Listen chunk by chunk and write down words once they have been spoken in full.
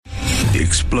The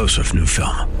explosive new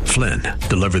film, Flynn,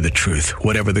 deliver the truth,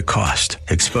 whatever the cost,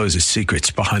 exposes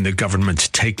secrets behind the government's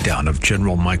takedown of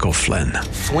General Michael Flynn.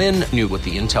 Flynn knew what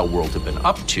the intel world had been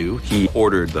up to. He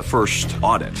ordered the first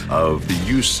audit of the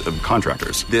use of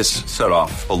contractors. This set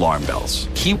off alarm bells.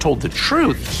 He told the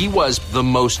truth. He was the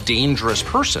most dangerous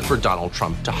person for Donald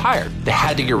Trump to hire. They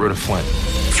had to get rid of Flynn.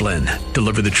 Flynn,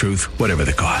 deliver the truth, whatever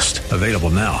the cost. Available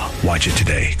now. Watch it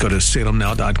today. Go to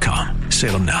salemnow.com.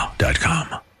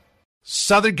 salemnow.com.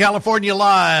 Southern California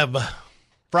Live,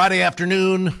 Friday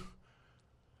afternoon.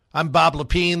 I'm Bob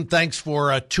Lepine. Thanks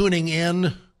for tuning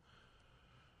in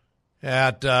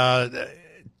at we're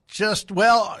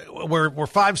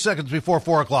 5 seconds before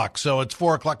 4 o'clock, so it's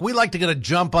 4 o'clock. We like to get a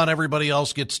jump on everybody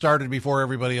else, get started before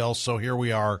everybody else, so here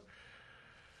we are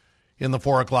in the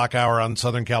 4 o'clock hour on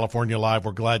Southern California Live.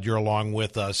 We're glad you're along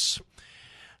with us.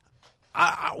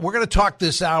 We're going to talk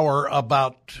this hour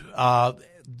about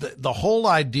the whole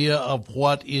idea of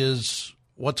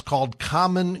what's called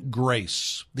common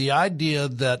grace, the idea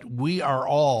that we are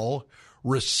all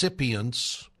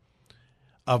recipients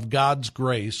of God's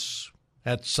grace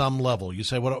at some level. You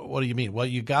say, what do you mean? Well,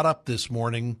 you got up this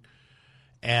morning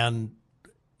and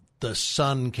the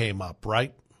sun came up,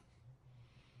 right?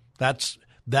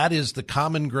 That is the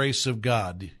common grace of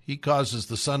God. He causes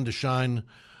the sun to shine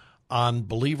on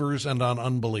believers and on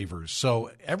unbelievers.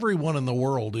 So everyone in the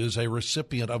world is a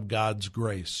recipient of God's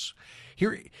grace.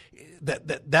 Here,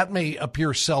 that may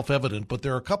appear self-evident, but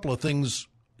there are a couple of things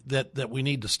that we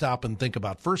need to stop and think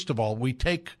about. First of all, we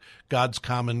take God's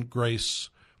common grace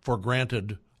for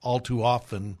granted all too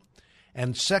often.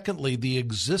 And secondly, the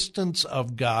existence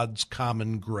of God's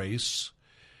common grace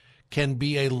can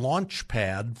be a launch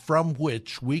pad from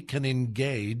which we can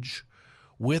engage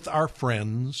with our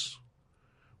friends,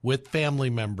 with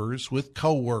family members, with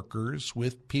coworkers,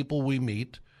 with people we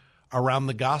meet around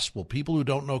the gospel, people who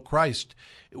don't know Christ.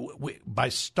 By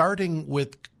starting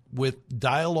with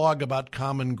dialogue about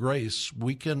common grace,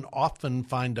 we can often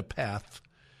find a path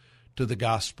to the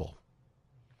gospel.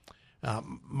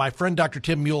 My friend Dr.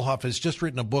 Tim Muehlhoff has just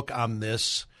written a book on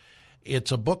this.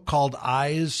 It's a book called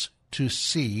Eyes to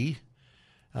See.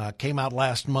 Came out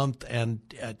last month, and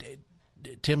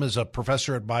Tim is a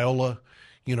professor at Biola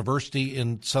University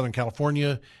in Southern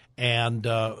California, and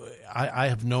I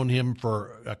have known him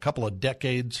for a couple of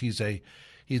decades. He's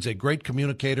a great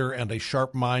communicator and a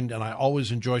sharp mind, and I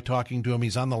always enjoy talking to him.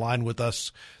 He's on the line with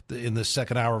us in this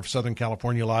second hour of Southern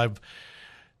California Live.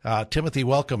 Timothy,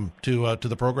 welcome to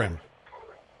the program.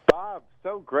 Bob,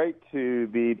 so great to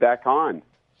be back on.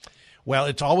 Well,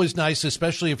 it's always nice,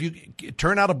 especially if you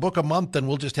turn out a book a month, then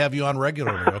we'll just have you on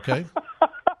regularly, okay?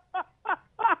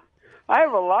 I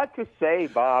have a lot to say,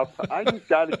 Bob. I just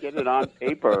got to get it on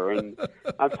paper, and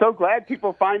I'm so glad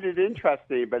people find it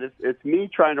interesting, but it's me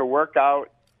trying to work out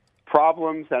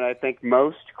problems that I think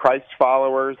most Christ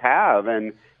followers have.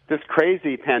 And this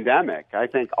crazy pandemic, I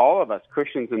think all of us,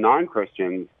 Christians and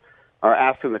non-Christians, are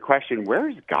asking the question,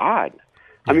 where's God?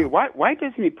 I mean, why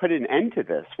doesn't he put an end to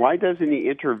this? Why doesn't he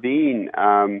intervene?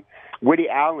 Woody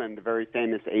Allen, the very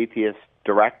famous atheist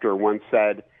director, once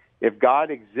said, if God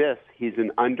exists, he's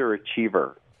an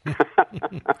underachiever.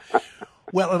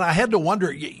 Well, and I had to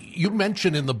wonder, you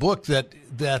mentioned in the book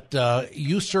that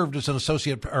you served as an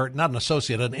associate, or not an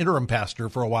associate, an interim pastor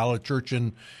for a while at a church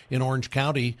in Orange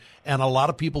County, and a lot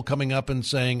of people coming up and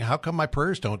saying, how come my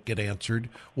prayers don't get answered?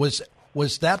 Was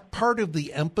that part of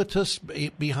the impetus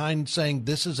behind saying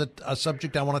this is a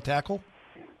subject I want to tackle?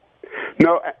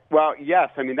 No, well,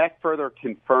 yes. I mean, that further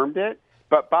confirmed it.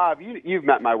 But, Bob, you've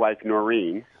met my wife,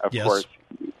 Noreen. Of yes. course,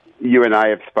 you and I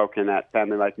have spoken at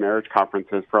Family Life Marriage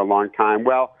conferences for a long time.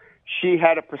 Well, she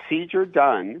had a procedure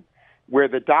done where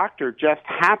the doctor just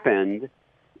happened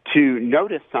to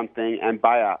notice something and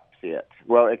biopsy it.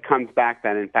 Well, it comes back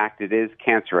that, in fact, it is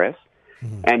cancerous.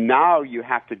 Mm-hmm. And now you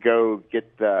have to go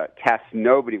get the test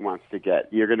nobody wants to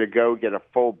get. You're going to go get a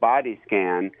full body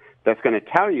scan that's going to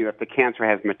tell you if the cancer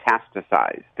has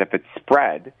metastasized, if it's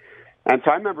spread. And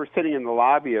so I remember sitting in the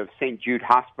lobby of St. Jude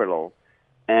Hospital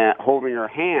holding her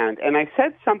hand, and I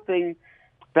said something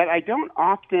that I don't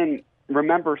often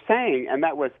remember saying, and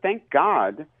that was, thank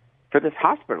God for this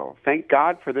hospital. Thank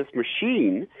God for this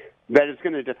machine that is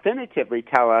going to definitively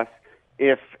tell us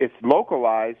if it's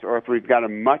localized or if we've got a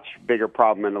much bigger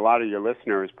problem, and a lot of your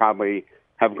listeners probably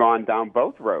have gone down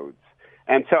both roads.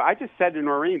 And so I just said to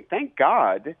Noreen, thank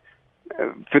God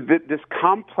for this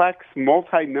complex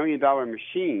multi-million-dollar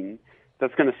machine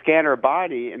that's going to scan our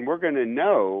body, and we're going to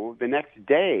know the next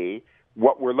day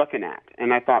what we're looking at.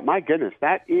 And I thought, my goodness,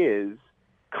 that is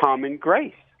common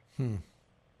grace. And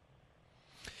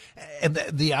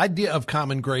the idea of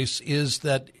common grace is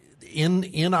that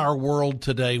in our world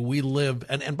today, we live,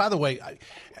 and by the way,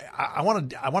 I want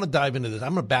to dive into this.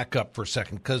 I'm going to back up for a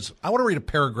second because I want to read a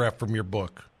paragraph from your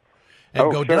book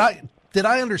and go, sure. Did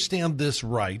I understand this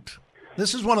right?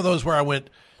 This is one of those where I went,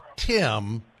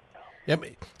 Tim.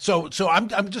 So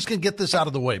I'm just going to get this out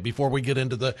of the way before we get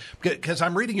into because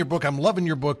I'm reading your book. I'm loving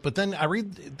your book, but then I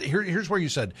read here's where you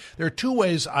said there are two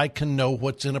ways I can know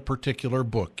what's in a particular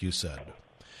book. You said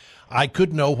I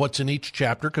could know what's in each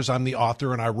chapter because I'm the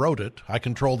author and I wrote it. I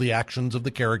control the actions of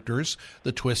the characters,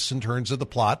 the twists and turns of the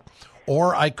plot.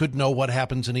 Or I could know what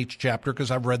happens in each chapter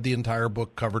because I've read the entire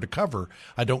book cover to cover.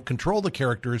 I don't control the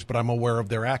characters, but I'm aware of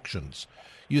their actions.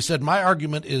 You said my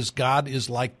argument is God is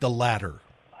like the latter.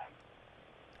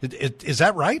 Is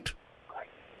that right?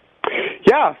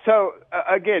 Yeah. So,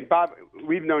 again, Bob,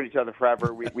 we've known each other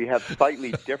forever. We have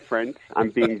slightly different, I'm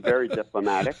being very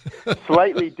diplomatic,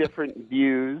 slightly different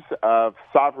views of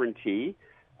sovereignty.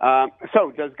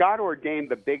 So does God ordain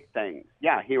the big things?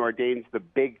 Yeah, he ordains the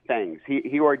big things.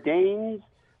 He ordains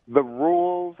the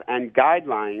rules and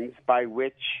guidelines by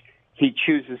which he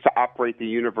chooses to operate the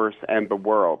universe and the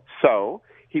world. So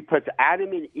he puts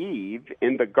Adam and Eve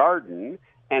in the garden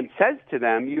and says to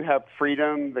them, you have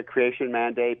freedom, the creation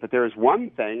mandate, but there is one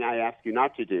thing I ask you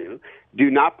not to do. Do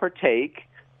not partake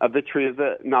of the tree of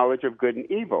the knowledge of good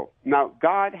and evil. Now,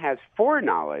 God has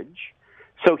foreknowledge,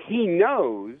 so he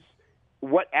knows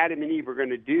what Adam and Eve are going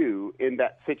to do in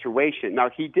that situation. Now,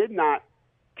 he did not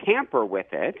tamper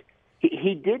with it.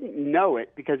 He didn't know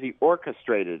it because he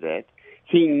orchestrated it.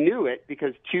 He knew it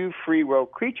because two free will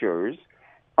creatures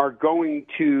are going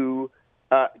to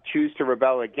choose to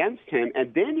rebel against him.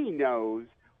 And then he knows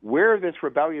where this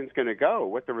rebellion is going to go,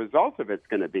 what the result of it's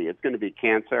going to be. It's going to be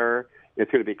cancer.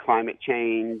 It's going to be climate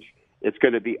change. It's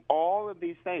going to be all of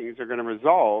these things are going to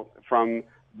result from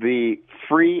the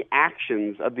free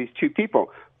actions of these two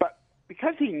people. But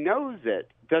because he knows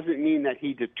it doesn't mean that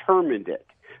he determined it,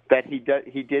 that he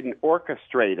didn't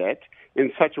orchestrate it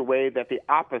in such a way that the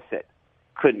opposite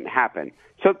couldn't happen.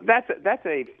 So that's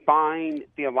a fine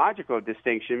theological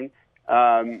distinction,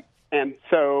 and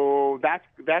so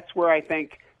that's where I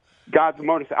think God's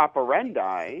modus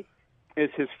operandi is.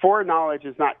 His foreknowledge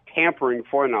is not tampering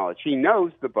foreknowledge. He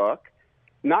knows the book,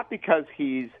 not because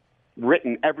he's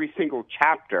written every single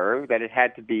chapter that it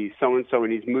had to be so-and-so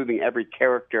and he's moving every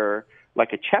character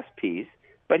like a chess piece,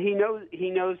 but he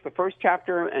knows the first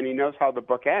chapter and he knows how the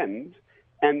book ends.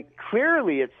 And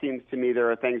clearly it seems to me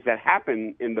there are things that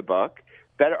happen in the book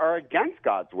that are against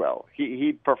God's will.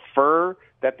 He'd prefer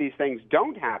that these things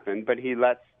don't happen, but he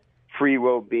lets free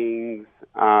will beings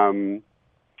do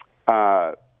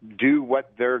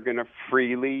what they're going to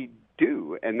freely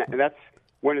do. And that's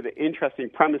one of the interesting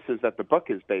premises that the book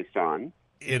is based on.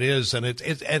 It is, and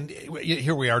and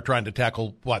here we are trying to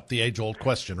tackle the age-old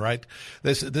question, right?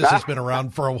 This has been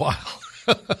around for a while.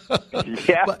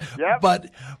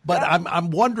 But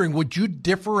I'm wondering, would you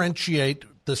differentiate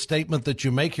the statement that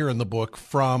you make here in the book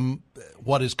from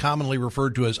what is commonly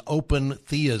referred to as open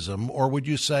theism, or would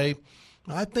you say,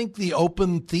 I think the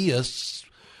open theists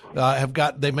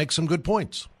they make some good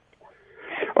points?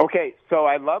 Okay, so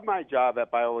I love my job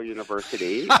at Biola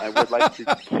University. I would like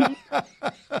to keep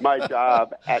my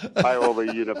job at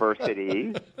Biola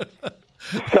University.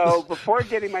 So before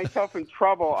getting myself in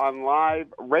trouble on live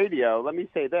radio, let me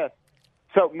say this.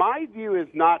 So my view is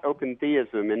not open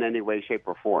theism in any way, shape,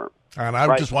 or form. And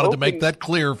I just wanted to make that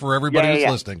clear for everybody who's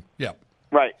listening. Yeah.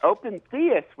 Right. Open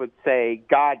theists would say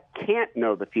God can't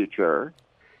know the future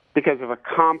because of a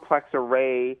complex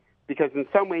array, because in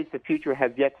some ways the future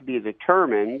has yet to be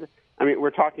determined. I mean,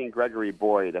 we're talking Gregory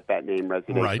Boyd, if that name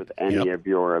resonates with any of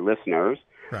your listeners.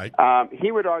 Right.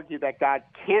 He would argue that God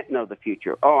can't know the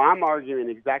future. Oh, I'm arguing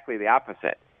exactly the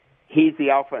opposite. He's the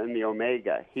Alpha and the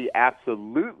Omega. He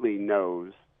absolutely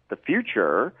knows the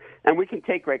future, and we can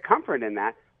take great comfort in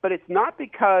that. But it's not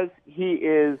because he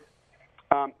is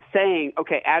saying,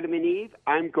 okay, Adam and Eve,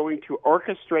 I'm going to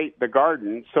orchestrate the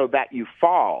garden so that you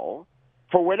fall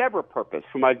for whatever purpose,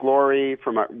 for my glory,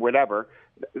 for my whatever.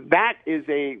 That is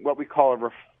what we call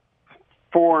a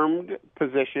reformed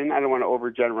position. I don't want to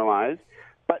overgeneralize.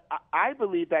 But I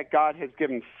believe that God has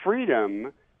given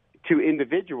freedom to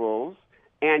individuals,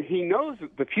 and he knows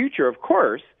the future, of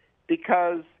course,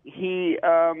 because he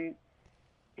knows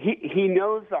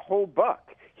the whole book.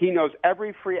 He knows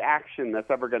every free action that's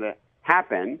ever going to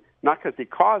happen, not because he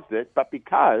caused it, but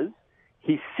because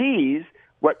he sees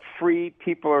what free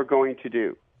people are going to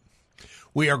do.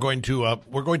 We're going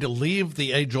to leave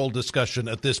the age-old discussion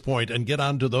at this point and get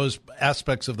on to those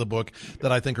aspects of the book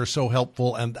that I think are so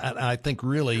helpful and I think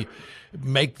really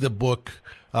make the book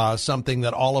something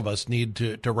that all of us need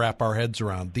to wrap our heads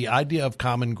around. The idea of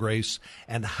common grace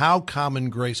and how common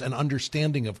grace and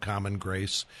understanding of common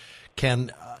grace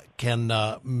can open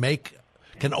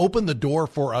the door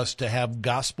for us to have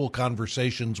gospel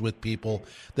conversations with people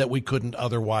that we couldn't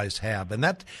otherwise have. And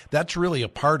that's really a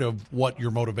part of what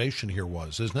your motivation here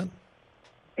was, isn't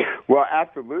it? Well,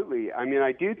 absolutely. I mean,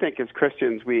 I do think as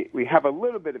Christians we have a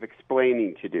little bit of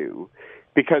explaining to do,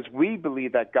 because we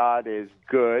believe that God is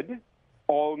good,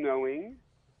 all-knowing,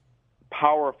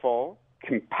 powerful,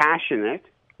 compassionate,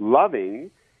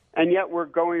 loving, and yet we're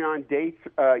going on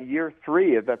year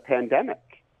 3 of the pandemic.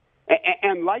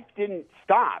 And life didn't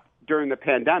stop during the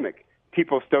pandemic.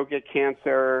 People still get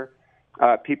cancer.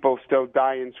 People still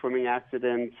die in swimming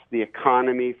accidents. The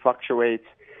economy fluctuates.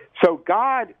 So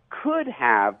God could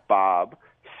have, Bob,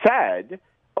 said,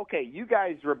 okay, you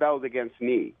guys rebelled against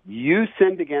me. You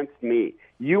sinned against me.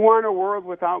 You want a world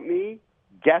without me?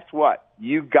 Guess what?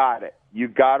 You got it. You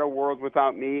got a world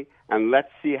without me, and let's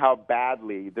see how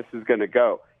badly this is going to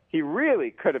go. He really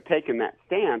could have taken that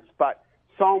stance, but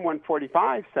Psalm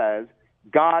 145 says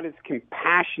God is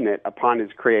compassionate upon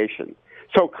his creation.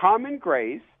 So common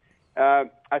grace, a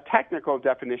technical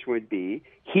definition would be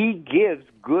he gives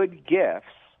good gifts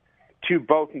to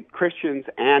both Christians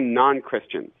and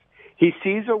non-Christians. He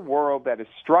sees a world that is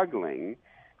struggling,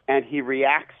 and he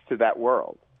reacts to that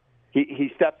world.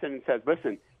 He steps in and says,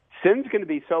 listen, sin's going to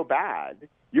be so bad,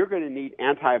 you're going to need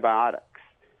antibiotics.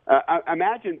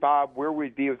 Imagine, Bob, where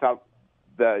we'd be without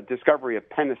the discovery of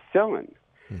penicillin.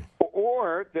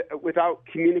 Or without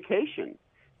communication,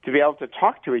 to be able to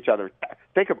talk to each other.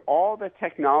 Think of all the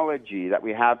technology that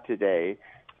we have today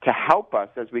to help us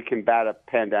as we combat a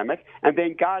pandemic. And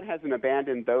then God hasn't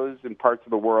abandoned those in parts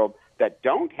of the world that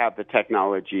don't have the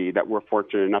technology that we're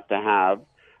fortunate enough to have.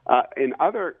 In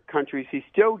other countries, he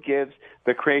still gives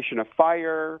the creation of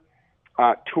fire,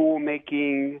 tool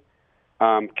making,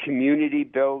 community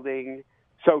building.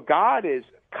 So God is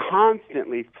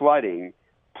constantly flooding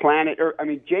planet Earth. I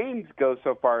mean, James goes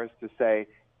so far as to say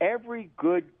every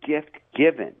good gift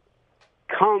given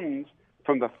comes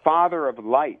from the Father of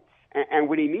lights. And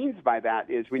what he means by that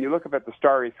is when you look up at the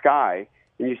starry sky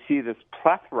and you see this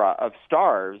plethora of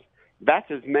stars,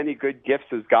 that's as many good gifts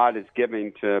as God is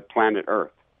giving to planet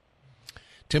Earth.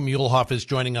 Tim Muehlhoff is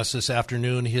joining us this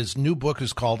afternoon. His new book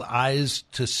is called Eyes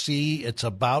to See. It's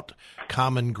about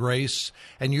common grace.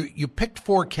 And you picked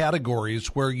 4 categories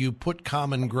where you put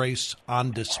common grace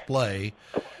on display: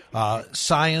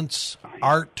 science,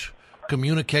 art,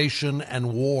 communication,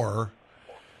 and war.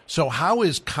 So how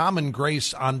is common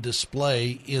grace on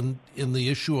display in the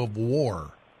issue of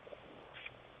war?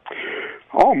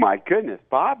 Oh, my goodness.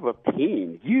 Bob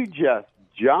Lepine, you just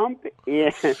jump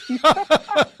in.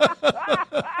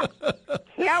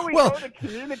 Can't we go to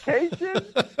communication?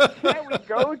 Can't we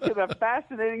go to the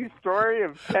fascinating story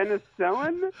of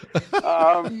penicillin?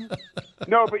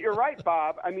 No, but you're right,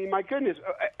 Bob. I mean, my goodness.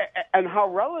 And how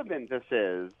relevant this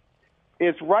is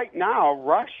right now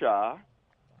Russia,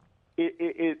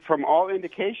 it, from all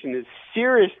indication, is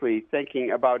seriously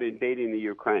thinking about invading the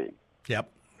Ukraine. Yep.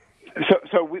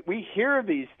 So we hear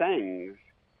these things.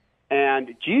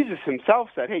 And Jesus himself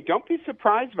said, hey, don't be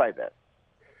surprised by this,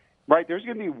 right? There's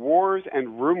going to be wars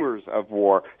and rumors of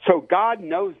war. So God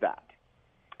knows that.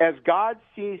 As God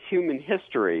sees human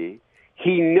history,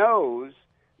 he knows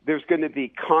there's going to be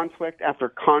conflict after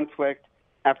conflict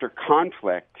after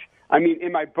conflict. I mean,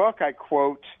 in my book, I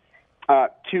quote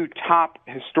 2 top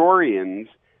historians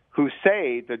who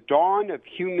say the dawn of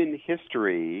human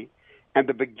history and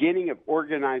the beginning of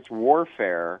organized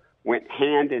warfare went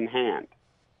hand in hand.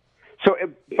 So,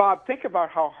 Bob, think about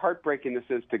how heartbreaking this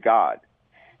is to God.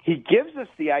 He gives us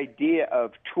the idea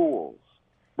of tools,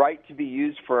 right, to be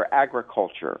used for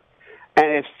agriculture.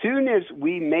 And as soon as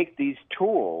we make these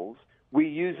tools, we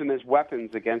use them as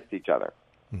weapons against each other.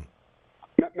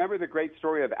 Remember the great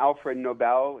story of Alfred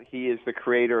Nobel? He is the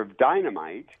creator of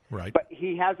dynamite, right? But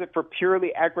he has it for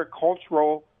purely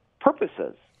agricultural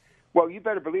purposes. Well, you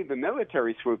better believe the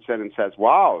military swoops in and says,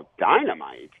 wow,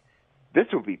 dynamite, this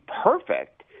will be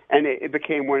perfect. And it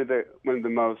became one of the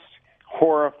most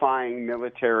horrifying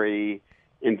military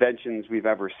inventions we've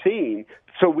ever seen.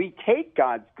 So we take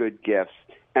God's good gifts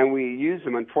and we use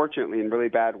them, unfortunately, in really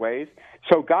bad ways.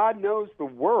 So God knows the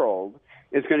world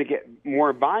is going to get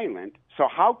more violent. So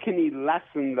how can he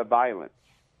lessen the violence?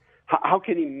 How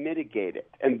can he mitigate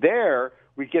it? And there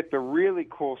we get the really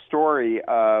cool story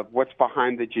of what's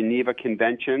behind the Geneva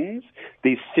Conventions,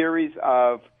 these series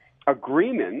of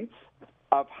agreements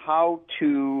of how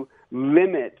to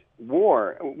limit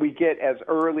war. We get as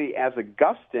early as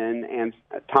Augustine and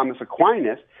Thomas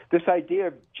Aquinas this idea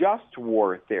of just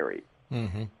war theory.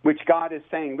 which God is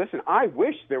saying, listen, I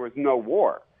wish there was no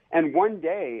war. And one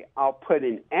day I'll put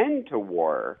an end to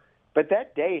war, but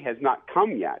that day has not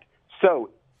come yet. So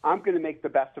I'm going to make the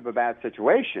best of a bad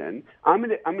situation. I'm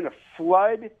going to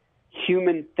flood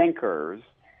human thinkers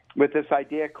with this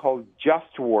idea called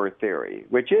just war theory,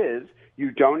 which is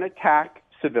you don't attack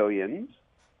civilians,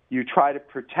 you try to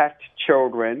protect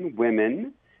children,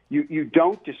 women, you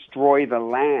don't destroy the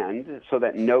land so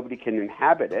that nobody can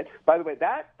inhabit it. By the way,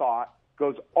 that thought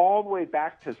goes all the way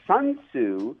back to Sun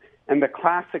Tzu and the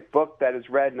classic book that is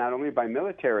read not only by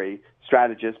military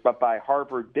strategists but by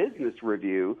Harvard Business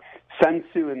Review, Sun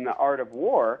Tzu and the Art of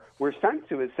War, where Sun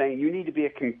Tzu is saying you need to be a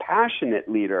compassionate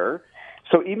leader.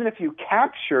 So even if you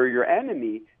capture your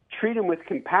enemy, treat them with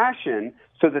compassion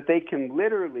so that they can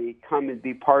literally come and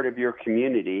be part of your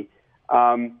community.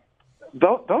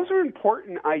 Those are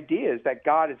important ideas that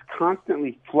God is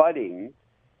constantly flooding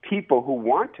people who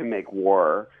want to make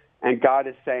war, and God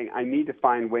is saying, I need to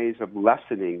find ways of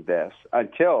lessening this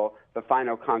until the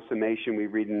final consummation we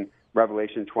read in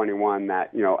Revelation 21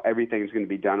 that, everything is going to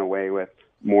be done away with,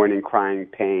 mourning, crying,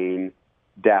 pain,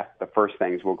 death. The first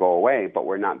things will go away, but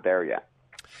we're not there yet.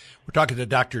 We're talking to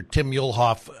Dr. Tim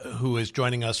Muehlhoff, who is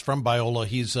joining us from Biola.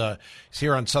 He's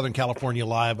here on Southern California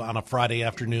Live on a Friday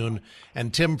afternoon.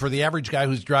 And Tim, for the average guy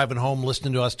who's driving home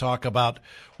listening to us talk about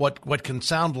what can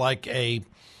sound like a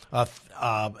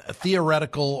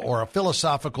theoretical or a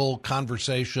philosophical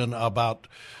conversation about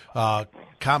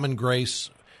common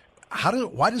grace,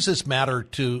 why does this matter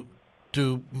to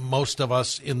most of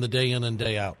us in the day in and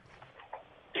day out?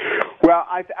 Well,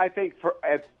 I think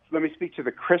let me speak to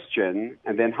the Christian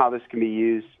and then how this can be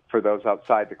used for those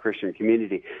outside the Christian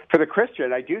community. For the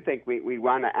Christian, I do think we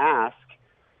want to ask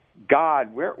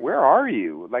God, where are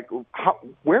you?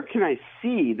 Where can I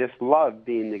see this love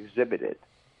being exhibited?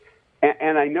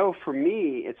 And I know for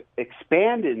me, it's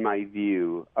expanded my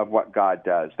view of what God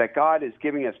does, that God is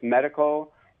giving us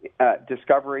medical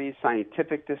discoveries,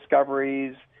 scientific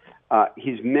discoveries.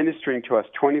 He's ministering to us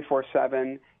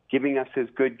 24/7, giving us his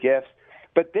good gifts.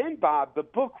 But then, Bob, the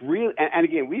book really, and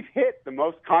again, we've hit the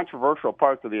most controversial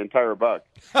parts of the entire book.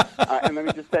 And let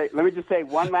me just say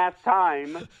one last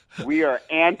time, we are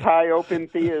anti-open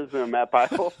theism at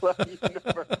Biola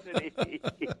University.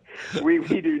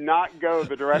 We do not go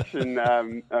the direction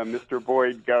Mr.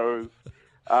 Boyd goes.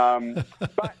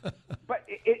 But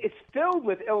it's filled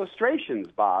with illustrations,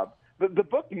 Bob. The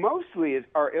book mostly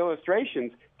are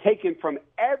illustrations taken from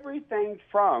everything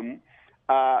from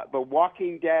The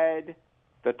Walking Dead,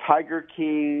 The Tiger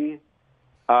King,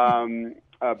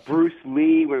 Bruce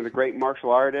Lee, one of the great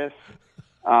martial artists.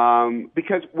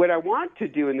 Because what I want to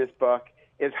do in this book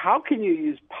is how can you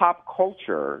use pop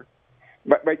culture,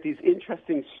 right, these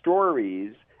interesting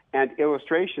stories and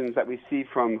illustrations that we see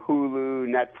from Hulu,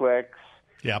 Netflix,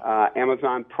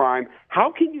 Amazon Prime,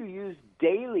 how can you use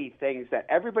daily things that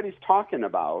everybody's talking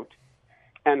about,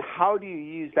 and how do you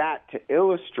use that to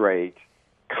illustrate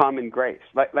common grace,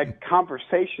 like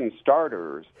conversation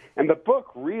starters? And the book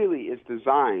really is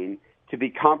designed to be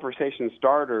conversation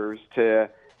starters to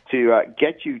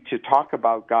get you to talk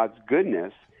about God's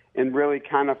goodness in really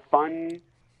kind of fun,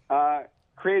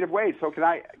 creative ways. So can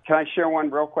I share one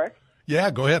real quick?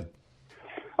 Yeah, go ahead.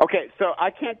 Okay, so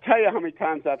I can't tell you how many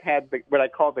times I've had what I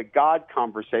call the God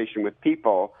conversation with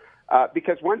people,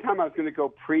 because one time I was going to go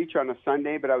preach on a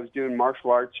Sunday, but I was doing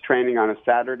martial arts training on a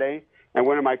Saturday. And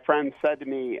one of my friends said to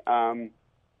me,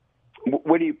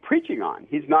 what are you preaching on?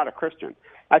 He's not a Christian.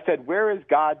 I said, where is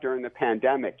God during the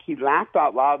pandemic? He laughed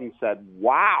out loud and said,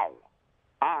 wow,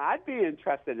 I'd be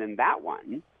interested in that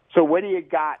one. So what do you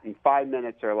got in 5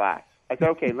 minutes or less? I said,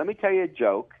 okay, let me tell you a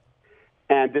joke.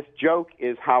 And this joke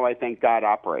is how I think God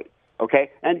operates,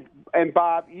 okay? And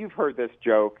Bob, you've heard this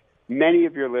joke. Many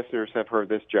of your listeners have heard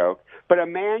this joke. But a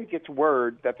man gets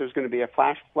word that there's going to be a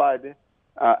flash flood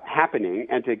happening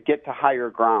and to get to higher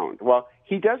ground. Well,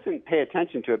 he doesn't pay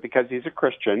attention to it because he's a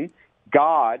Christian.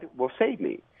 God will save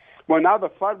me. Well, now the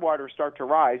floodwaters start to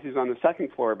rise. He's on the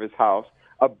second floor of his house.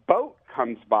 A boat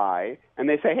comes by, and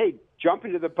they say, hey, jump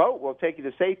into the boat. We'll take you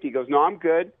to safety. He goes, no, I'm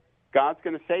good. God's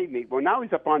going to save me. Well, now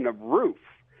he's up on the roof,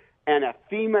 and a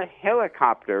FEMA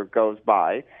helicopter goes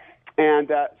by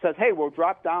and says, hey, we'll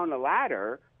drop down a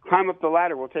ladder, climb up the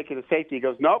ladder. We'll take you to safety. He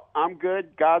goes, nope, I'm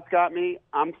good. God's got me.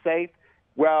 I'm safe.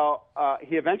 Well,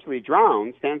 he eventually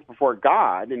drowns, stands before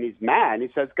God, and he's mad. And he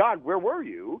says, God, where were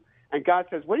you? And God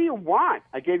says, what do you want?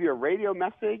 I gave you a radio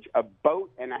message, a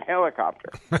boat, and a helicopter.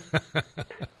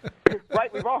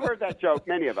 Right? We've all heard that joke,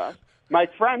 many of us. My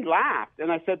friend laughed,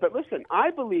 and I said, but listen,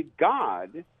 I believe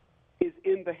God is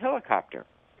in the helicopter.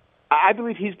 I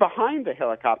believe he's behind the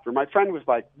helicopter. My friend was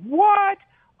like, what?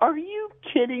 are you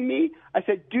kidding me? I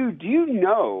said, dude, do you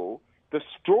know the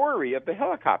story of the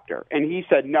helicopter? And he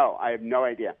said, no, I have no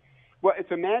idea. Well,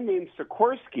 it's a man named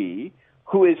Sikorsky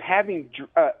who is having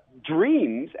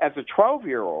dreams as a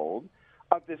 12-year-old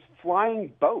of this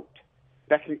flying boat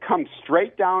that can come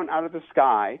straight down out of the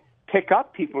sky, pick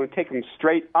up people, and take them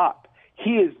straight up.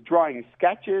 He is drawing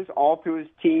sketches all through his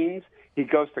teens. He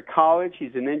goes to college.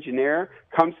 He's an engineer,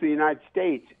 comes to the United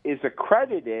States, is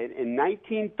accredited in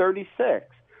 1936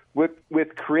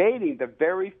 with creating the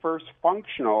very first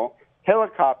functional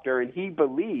helicopter, and he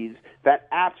believes that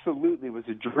absolutely was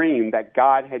a dream that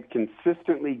God had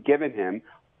consistently given him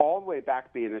all the way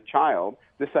back being a child,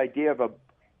 this idea of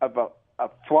a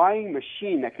flying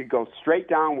machine that could go straight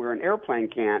down where an airplane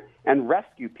can't and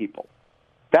rescue people.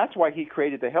 That's why he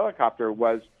created the helicopter,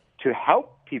 was to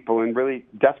help people in really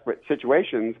desperate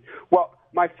situations. Well,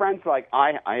 my friend's like,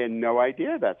 I had no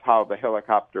idea that's how the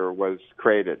helicopter was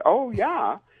created. Oh,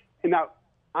 yeah. And now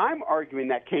I'm arguing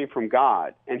that came from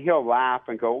God, and he'll laugh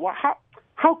and go, well,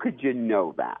 how could you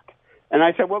know that? And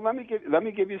I said, well, let me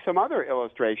give you some other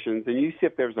illustrations, and you see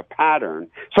if there's a pattern.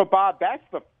 So, Bob, that's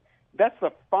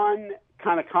the fun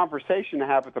kind of conversation to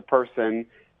have with a person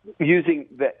using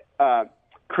the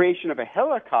creation of a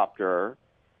helicopter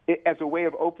as a way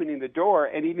of opening the door,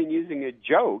 and even using a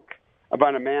joke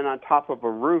about a man on top of a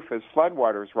roof as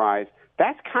floodwaters rise.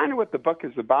 That's kind of what the book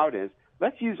is about, is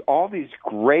let's use all these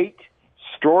great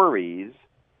stories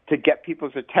to get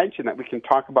people's attention, that we can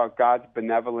talk about God's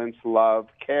benevolence, love,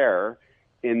 care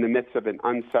in the midst of an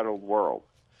unsettled world.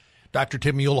 Dr.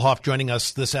 Tim Muehlhoff joining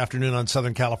us this afternoon on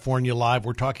Southern California Live.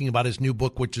 We're talking about his new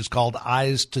book, which is called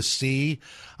Eyes to See,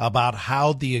 about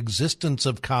how the existence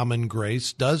of common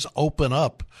grace does open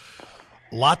up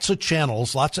lots of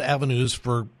channels, lots of avenues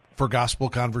for gospel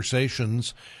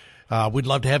conversations. We'd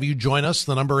love to have you join us.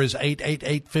 The number is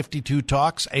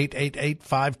 888-52-TALKS,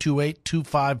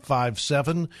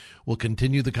 888-528-2557. We'll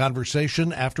continue the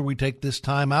conversation after we take this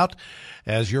time out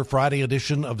as your Friday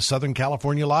edition of Southern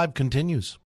California Live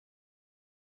continues.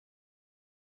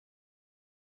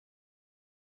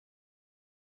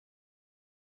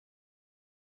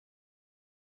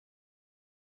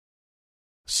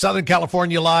 Southern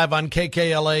California Live on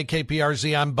KKLA,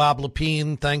 KPRZ. I'm Bob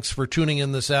Lepine. Thanks for tuning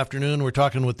in this afternoon. We're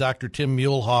talking with Dr. Tim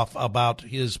Muehlhoff about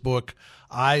his book,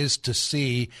 Eyes to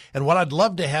See. And what I'd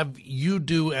love to have you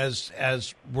do as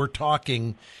we're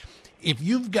talking, if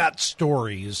you've got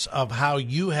stories of how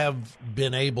you have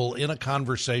been able, in a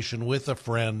conversation with a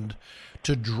friend,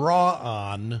 to draw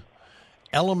on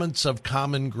elements of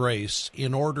common grace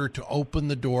in order to open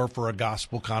the door for a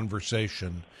gospel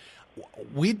conversation,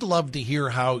 we'd love to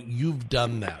hear how you've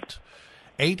done that.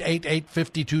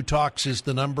 888-52-TALKS is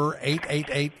the number,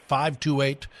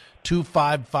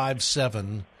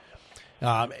 888-528-2557.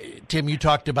 Tim, you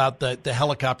talked about the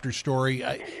helicopter story.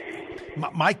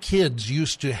 My kids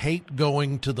used to hate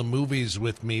going to the movies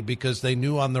with me because they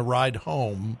knew on the ride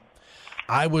home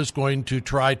I was going to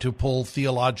try to pull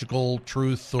theological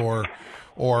truth or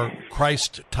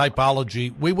Christ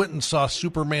typology. We went and saw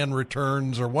Superman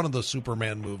Returns, or one of the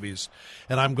Superman movies,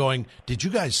 and I'm going, did you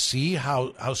guys see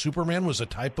how Superman was a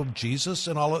type of Jesus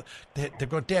and all of that? They're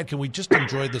going, Dad, can we just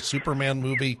enjoy the Superman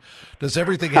movie? Does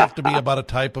everything have to be about a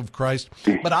type of Christ?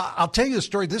 But I'll tell you a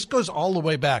story. This goes all the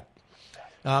way back.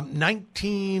 I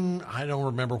don't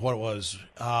remember what it was,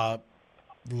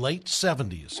 late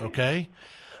 70s, okay?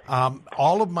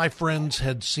 All of my friends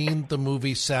had seen the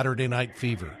movie Saturday Night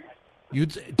Fever.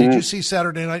 Did you see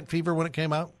Saturday Night Fever when it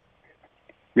came out?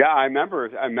 Yeah, I remember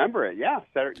it. Yeah,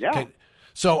 yeah. Okay.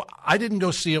 So I didn't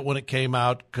go see it when it came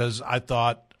out because I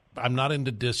thought, I'm not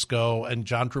into disco and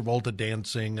John Travolta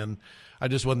dancing, and I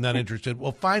just wasn't that interested.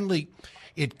 Well, finally,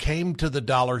 it came to the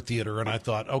Dollar Theater, and I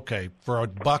thought, okay, for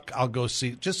 $1, I'll go see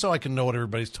it, just so I can know what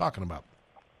everybody's talking about.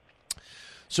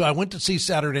 So I went to see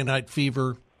Saturday Night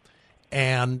Fever,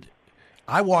 and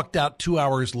I walked out 2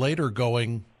 hours later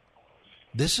going,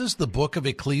 this is the book of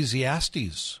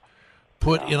Ecclesiastes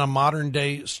put in a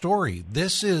modern-day story.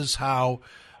 This is how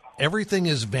everything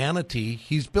is vanity.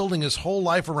 He's building his whole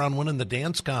life around winning the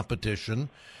dance competition,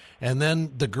 and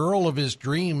then the girl of his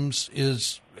dreams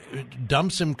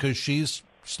dumps him because she's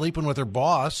sleeping with her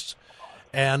boss,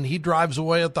 and he drives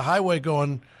away at the highway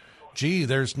going, gee,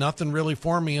 there's nothing really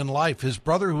for me in life. His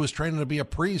brother, who was training to be a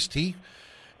priest,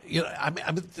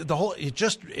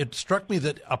 it struck me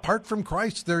that apart from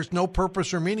Christ, there's no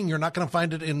purpose or meaning. You're not going to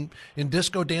find it in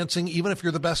disco dancing, even if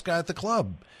you're the best guy at the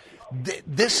club.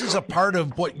 This is a part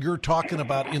of what you're talking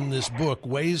about in this book,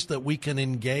 ways that we can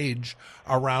engage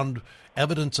around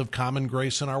evidence of common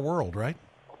grace in our world, right?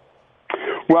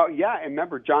 Well, yeah, and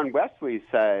remember John Wesley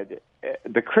said,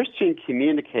 the Christian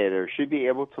communicator should be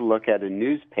able to look at a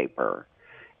newspaper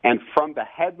and from the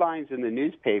headlines in the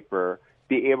newspaper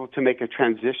be able to make a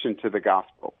transition to the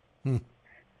gospel.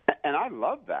 And I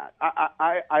love that.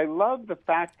 I love the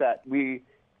fact that we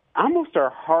almost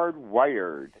are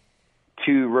hardwired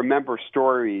to remember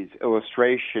stories,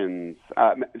 illustrations.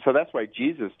 So that's why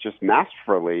Jesus just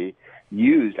masterfully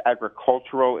used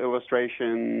agricultural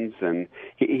illustrations, and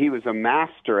he was a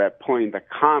master at pulling the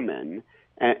common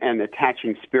and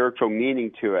attaching spiritual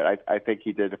meaning to it. I think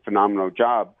he did a phenomenal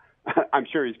job. I'm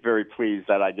sure he's very pleased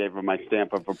that I gave him my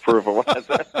stamp of approval as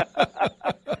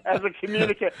a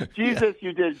communicator. Jesus,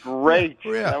 you did great.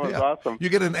 That was awesome. You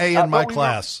get an A in my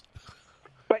class.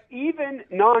 But even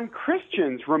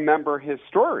non-Christians remember his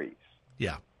stories.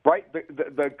 Yeah. Right?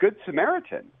 The Good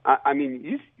Samaritan. I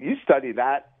mean, you study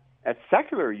that at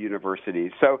secular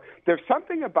universities. So there's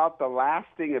something about the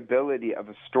lasting ability of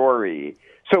a story.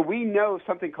 So we know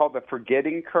something called the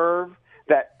forgetting curve,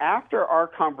 that after our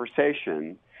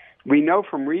conversation, we know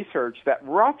from research that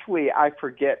roughly I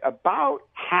forget about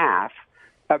half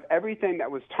of everything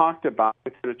that was talked about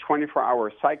within a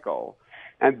 24-hour cycle.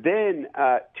 And then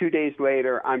 2 days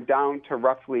later, I'm down to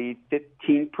roughly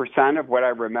 15% of what I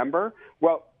remember.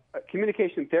 Well,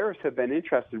 communication theorists have been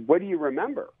interested. What do you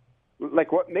remember?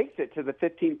 Like, what makes it to the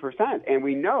 15%? And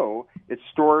we know it's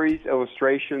stories,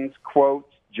 illustrations,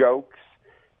 quotes, jokes,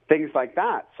 things like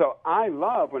that. So I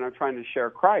love, when I'm trying to share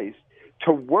Christ,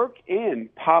 to work in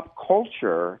pop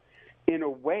culture in a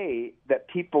way that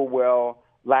people will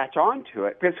latch on to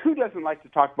it. Because who doesn't like to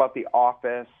talk about The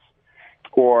Office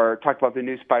or talk about the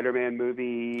new Spider-Man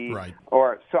movie? Right.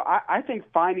 So I think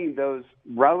finding those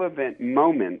relevant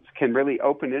moments can really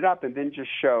open it up and then just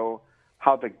show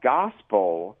how the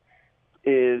gospel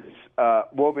is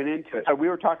woven into it. So we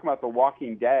were talking about The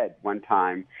Walking Dead one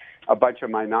time, a bunch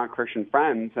of my non-Christian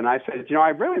friends, and I said, I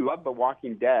really love The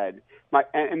Walking Dead.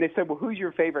 And they said, well, who's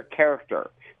your favorite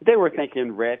character? They were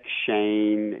thinking Rick,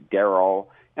 Shane, Daryl.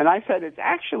 And I said, it's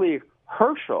actually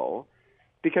Herschel,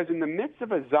 because in the midst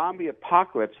of a zombie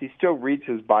apocalypse, he still reads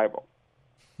his Bible.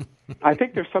 I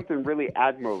think there's something really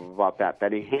admirable about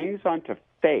that he hangs on to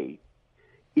faith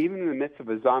even in the midst of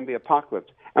a zombie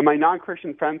apocalypse. And my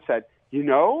non-Christian friend said,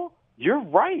 you're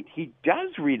right. He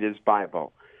does read his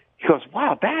Bible. He goes,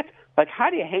 wow, how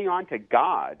do you hang on to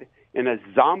God in a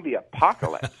zombie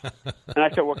apocalypse? And I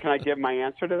said, well, can I give my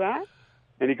answer to that?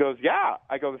 And he goes, yeah.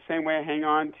 I go, the same way I hang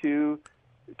on to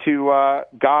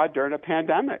God during a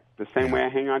pandemic, the same way I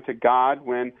hang on to God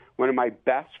when one of my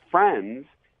best friends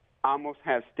almost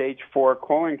has stage 4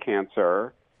 colon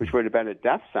cancer, which would have been a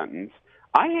death sentence.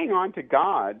 I hang on to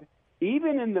God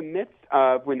even in the midst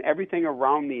of when everything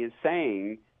around me is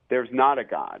saying there's not a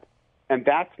God. And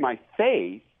that's my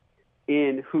faith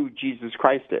in who Jesus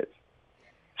Christ is.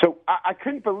 So I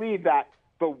couldn't believe that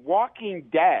The Walking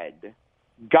Dead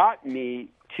got me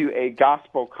to a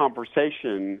gospel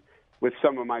conversation with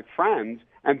some of my friends,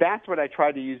 and that's what I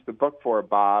try to use the book for,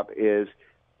 Bob, is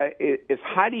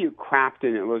how do you craft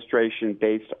an illustration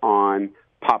based on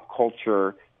pop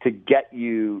culture to get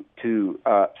you to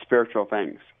spiritual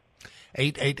things.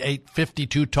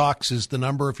 888-52-TALKS is the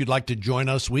number if you'd like to join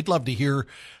us. We'd love to hear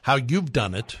how you've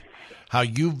done it, how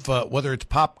you've, whether it's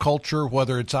pop culture,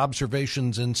 whether it's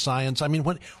observations in science. I mean,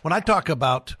 when I talk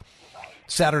about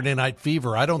Saturday Night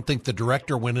Fever, I don't think the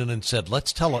director went in and said,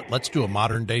 let's do a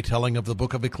modern day telling of the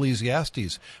book of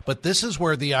Ecclesiastes. But this is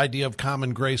where the idea of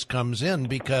common grace comes in,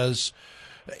 because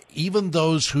even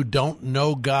those who don't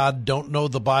know God, don't know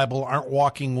the Bible, aren't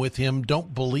walking with him,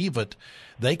 don't believe it,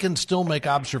 they can still make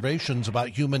observations about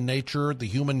human nature, the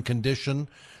human condition,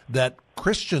 that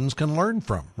Christians can learn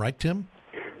from. Right, Tim?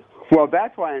 Well,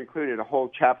 that's why I included a whole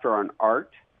chapter on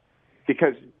art,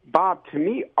 because, Bob, to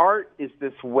me, art is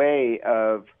this way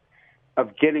of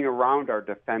getting around our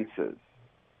defenses.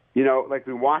 You know, like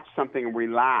we watch something and we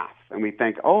laugh and we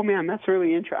think, oh, man, that's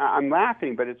really interesting. I'm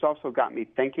laughing, but it's also got me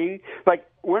thinking. Like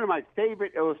one of my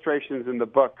favorite illustrations in the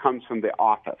book comes from The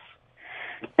Office.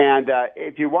 And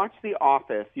if you watch The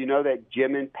Office, you know that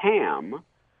Jim and Pam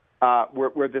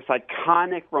were this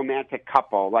iconic romantic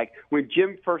couple. Like when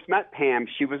Jim first met Pam,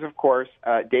 she was, of course,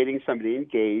 dating somebody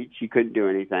engaged. He couldn't do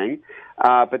anything.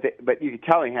 But you could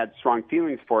tell he had strong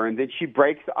feelings for her. And then she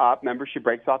breaks up. Remember, she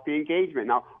breaks off the engagement.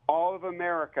 Now, all of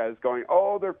America is going,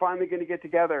 oh, they're finally going to get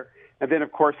together. And then,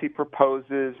 of course, he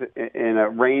proposes in a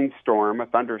rainstorm, a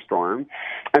thunderstorm.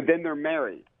 And then they're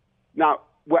married. Now,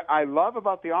 what I love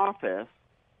about The Office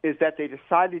is that they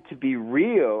decided to be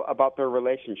real about their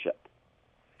relationship.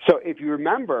 So if you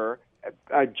remember,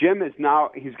 Jim is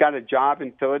now, he's got a job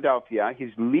in Philadelphia.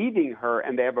 He's leaving her,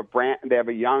 and they have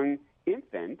a young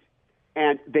infant.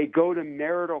 and they go to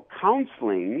marital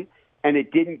counseling, and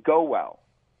it didn't go well.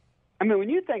 I mean, when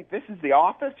you think this is The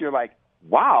Office, you're like,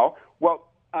 wow. Well,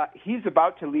 he's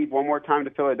about to leave one more time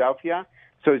to Philadelphia,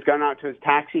 so he's gone out to his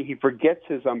taxi. He forgets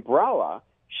his umbrella.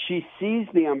 She sees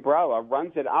the umbrella,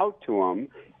 runs it out to him,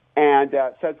 and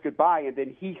says goodbye, and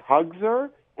then he hugs her,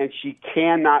 and she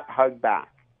cannot hug back.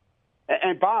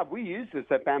 And Bob, we use this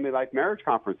at Family Life Marriage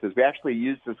Conferences. We actually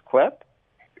use this clip,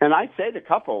 and I say to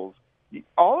couples,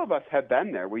 all of us have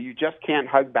been there where you just can't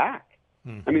hug back.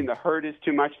 Mm-hmm. I mean, the hurt is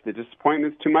too much, the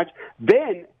disappointment is too much.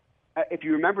 Then, if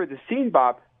you remember the scene,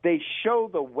 Bob, they show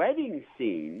the wedding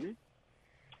scene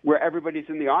where everybody's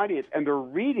in the audience, and they're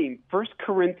reading 1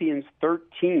 Corinthians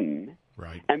 13.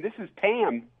 Right. And this is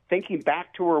Pam thinking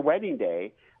back to her wedding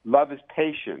day. Love is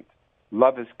patient.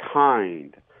 Love is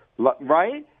kind.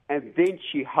 Right? And then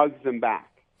she hugs them back.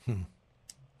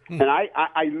 And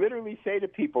I literally say to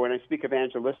people when I speak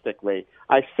evangelistically,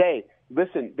 I say,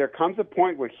 listen, there comes a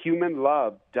point where human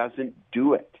love doesn't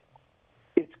do it.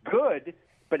 It's good,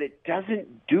 but it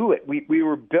doesn't do it. We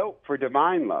were built for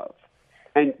divine love.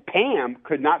 And Pam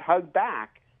could not hug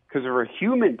back because of her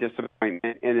human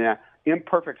disappointment in an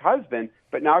imperfect husband,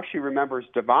 but now she remembers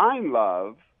divine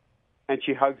love, and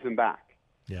she hugs him back.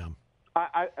 Yeah,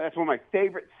 that's one of my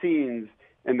favorite scenes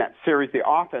in that series, The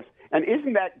Office. And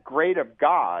isn't that great of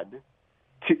God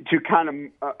to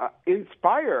kind of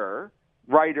inspire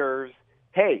writers,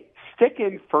 hey, stick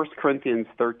in 1 Corinthians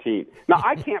 13. Now,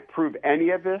 I can't prove any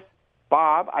of this,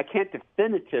 Bob. I can't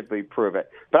definitively prove it.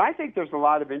 But I think there's a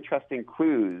lot of interesting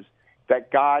clues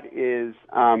that God is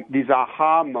these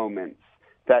aha moments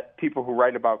that people who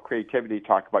write about creativity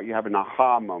talk about. You have an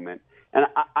aha moment. And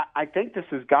I think this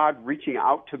is God reaching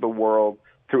out to the world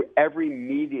through every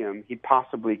medium he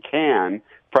possibly can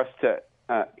for us to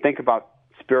think about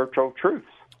spiritual truths.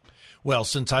 Well,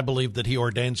 since I believe that he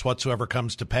ordains whatsoever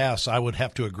comes to pass, I would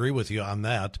have to agree with you on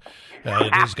that.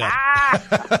 It is God.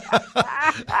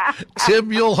 Tim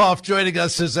Muehlhoff joining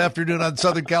us this afternoon on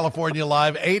Southern California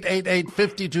Live.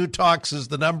 888-52-TALKS is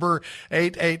the number,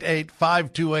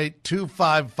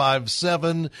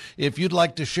 888-528-2557. If you'd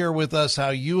like to share with us how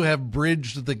you have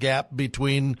bridged the gap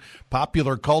between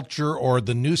popular culture or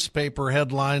the newspaper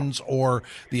headlines or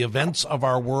the events of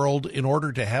our world in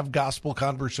order to have gospel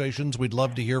conversations, we'd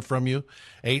love to hear from you.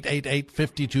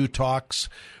 888-52-TALKS.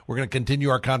 We're going to continue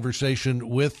our conversation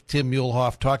with Tim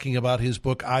Muehlhoff talking about his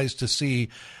book, Eyes to See,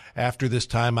 after this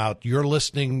time out. You're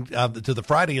listening to the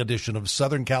Friday edition of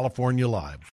Southern California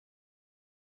Live.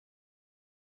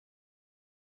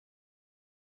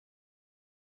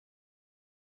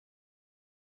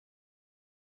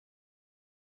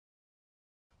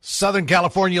 Southern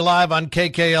California Live on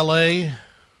KKLA,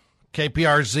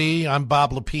 KPRZ. I'm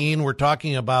Bob Lepine. We're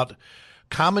talking about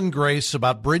common grace,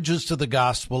 about bridges to the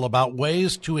gospel, about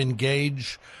ways to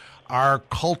engage our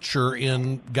culture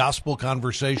in gospel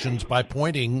conversations by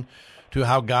pointing to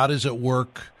how God is at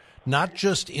work, not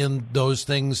just in those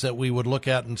things that we would look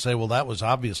at and say, well, that was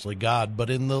obviously God, but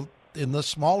in the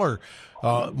smaller,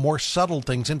 more subtle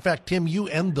things. In fact, Tim, you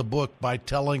end the book by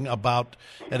telling about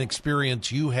an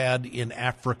experience you had in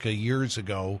Africa years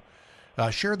ago.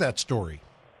 Share that story.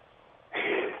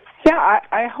 Yeah,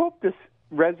 I hope this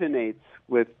resonates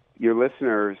with your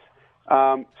listeners. So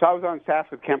I was on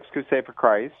staff with Campus Crusade for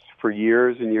Christ for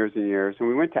years and years and years, and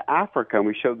we went to Africa and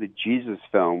we showed the Jesus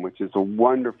film, which is a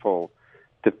wonderful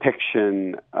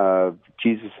depiction of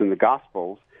Jesus in the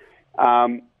Gospels.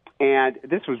 And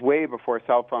this was way before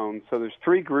cell phones. So there's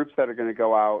 3 groups that are going to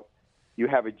go out. You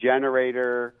have a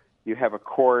generator, you have a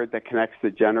cord that connects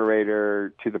the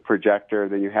generator to the projector,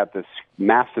 then you have this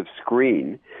massive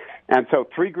screen. And so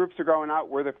 3 groups are going out.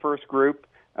 We're the first group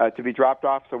to be dropped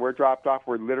off. So we're dropped off.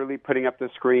 We're literally putting up the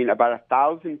screen. About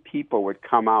 1,000 people would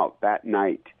come out that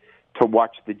night to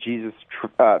watch the Jesus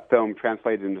film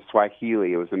translated into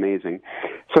Swahili. It was amazing.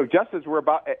 So just as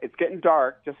it's getting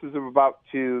dark, just as we're about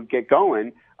to get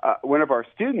going, one of our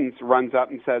students runs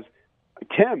up and says,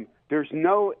 Tim, there's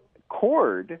no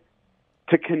cord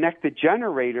to connect the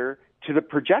generator to the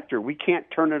projector. We can't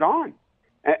turn it on.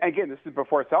 Again, this is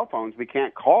before cell phones. We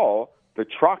can't call the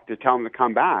truck to tell them to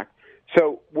come back.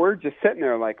 So we're just sitting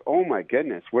there like, oh, my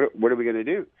goodness, what are we going to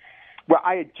do? Well,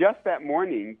 I had just that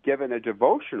morning given a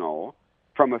devotional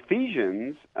from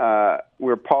Ephesians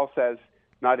where Paul says,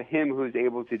 not to him who is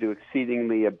able to do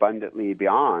exceedingly abundantly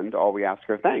beyond all we ask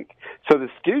or think. So the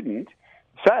student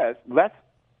says, let's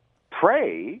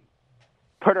pray,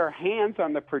 put our hands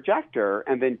on the projector,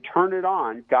 and then turn it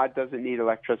on. God doesn't need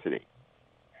electricity.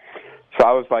 So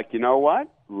I was like, you know what?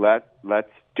 Let's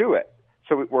do it.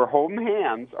 So we're holding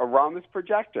hands around this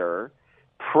projector,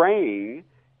 praying,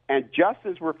 And just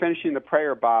as we're finishing the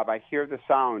prayer, Bob, I hear the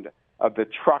sound of the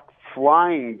truck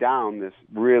flying down this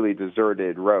really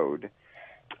deserted road.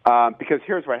 Because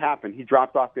here's what happened. He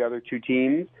dropped off the other two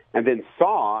teams and then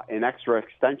saw an extra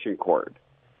extension cord.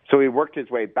 So he worked his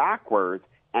way backwards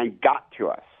and got to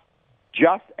us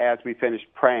just as we finished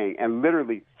praying and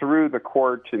literally threw the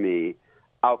cord to me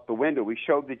out the window. We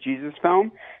showed the Jesus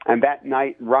film, and that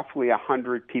night roughly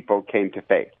 100 people came to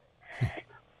faith.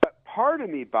 But part of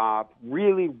me, Bob,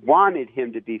 really wanted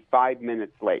him to be 5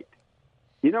 minutes late.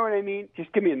 You know what I mean?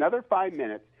 Just give me another 5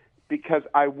 minutes, because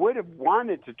I would have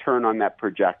wanted to turn on that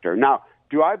projector. Now,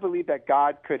 do I believe that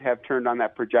God could have turned on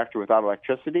that projector without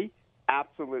electricity?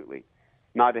 Absolutely.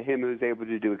 Not to him who is able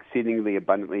to do exceedingly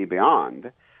abundantly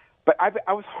beyond. But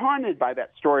I was haunted by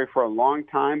that story for a long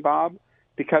time, Bob,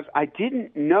 because I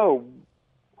didn't know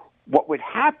what would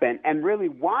happen and really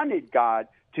wanted God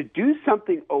to do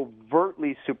something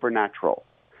overtly supernatural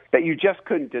that you just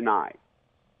couldn't deny.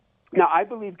 Now, I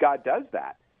believe God does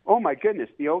that. Oh, my goodness,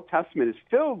 the Old Testament is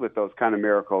filled with those kind of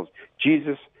miracles.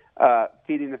 Jesus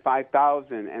feeding the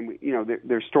 5,000, and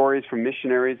there's stories from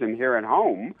missionaries and here at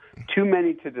home, too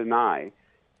many to deny.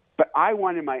 But I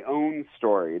wanted my own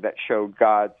story that showed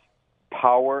God's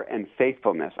power and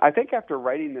faithfulness. I think after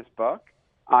writing this book,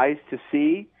 Eyes to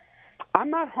See, I'm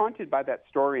not haunted by that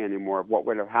story anymore of what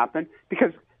would have happened,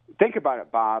 because think about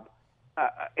it, Bob.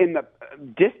 In the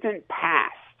distant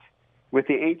past, with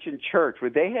the ancient church,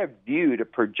 would they have viewed a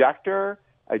projector,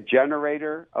 a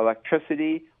generator,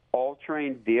 electricity,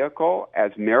 all-terrain vehicle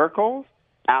as miracles?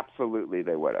 Absolutely,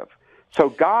 they would have. So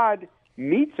God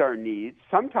meets our needs,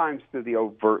 sometimes through the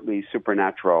overtly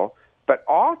supernatural, but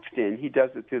often he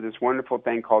does it through this wonderful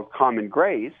thing called common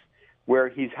grace, where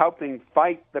he's helping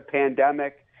fight the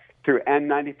pandemic through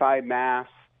N95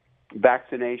 masks,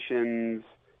 vaccinations,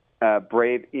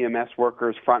 brave EMS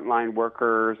workers, frontline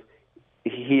workers.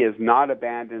 He has not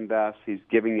abandoned us. He's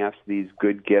giving us these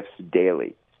good gifts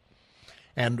daily.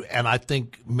 And I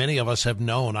think many of us have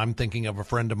known. I'm thinking of a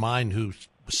friend of mine who's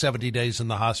 70 days in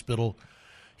the hospital.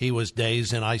 He was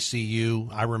days in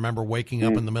ICU. I remember waking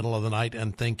up in the middle of the night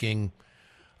and thinking,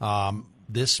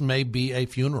 this may be a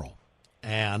funeral.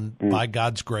 And by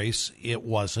God's grace, it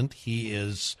wasn't. He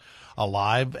is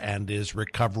alive and is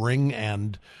recovering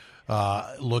and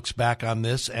looks back on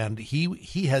this. And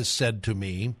he has said to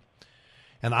me,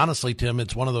 and honestly, Tim,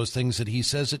 it's one of those things that he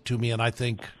says it to me, and I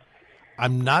think,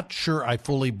 I'm not sure I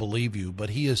fully believe you,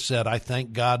 but he has said, I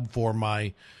thank God for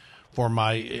my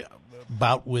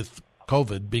bout with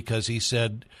COVID, because he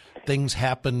said things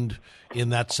happened in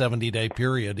that 70-day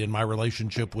period in my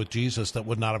relationship with Jesus that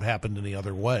would not have happened any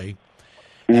other way.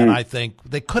 And I think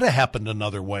they could have happened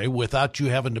another way without you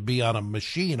having to be on a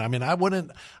machine. I mean, I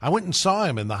went and saw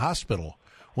him in the hospital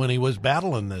when he was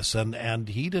battling this, and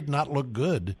he did not look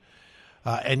good.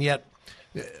 And yet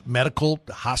medical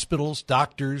hospitals,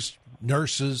 doctors,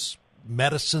 nurses,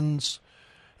 medicines,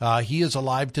 he is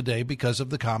alive today because of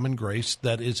the common grace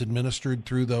that is administered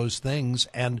through those things.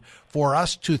 And for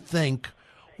us to think,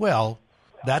 well,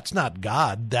 that's not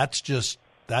God, that's just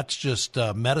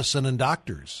medicine and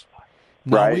doctors.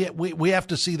 No, right. we have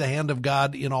to see the hand of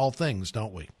God in all things,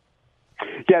 don't we?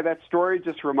 Yeah, that story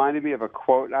just reminded me of a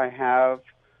quote I have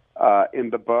in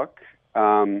the book.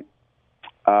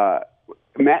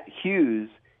 Matt Hughes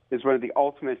is one of the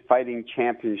Ultimate Fighting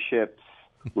Championships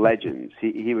legends.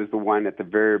 He was the one at the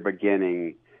very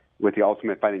beginning with the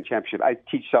Ultimate Fighting Championship. I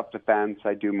teach self-defense.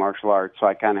 I do martial arts, so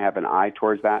I kind of have an eye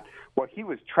towards that. Well, he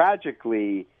was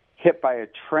tragically hit by a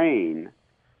train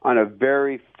on a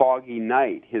very foggy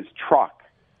night. His truck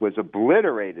was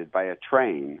obliterated by a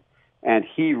train, and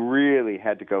he really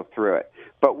had to go through it.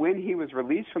 But when he was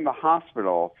released from the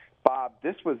hospital, Bob,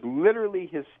 this was literally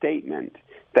his statement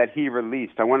that he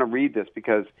released. I want to read this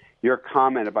because your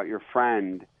comment about your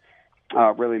friend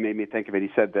really made me think of it.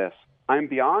 He said this: I'm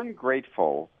beyond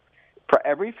grateful for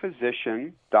every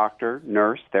physician, doctor,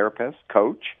 nurse, therapist,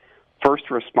 coach, first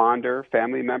responder,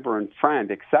 family member, and friend,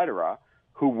 etc.,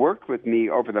 who worked with me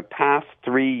over the past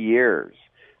 3 years.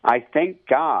 I thank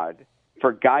God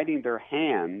for guiding their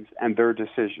hands and their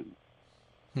decisions.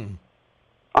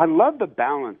 I love the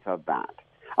balance of that.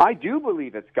 I do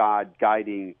believe it's God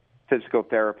guiding physical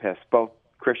therapists, both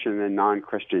Christian and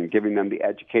non-Christian, giving them the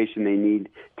education they need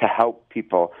to help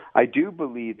people. I do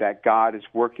believe that God is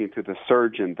working through the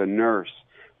surgeon, the nurse,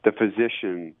 the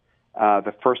physician,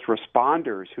 the first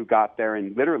responders who got there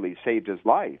and literally saved his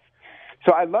life.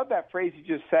 So I love that phrase you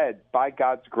just said, by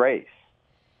God's grace.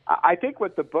 I think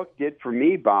what the book did for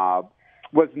me, Bob,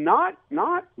 was not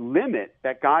limit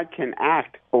that God can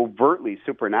act overtly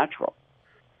supernatural.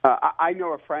 I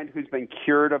know a friend who's been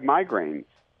cured of migraines,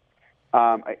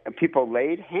 People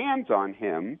laid hands on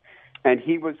him, and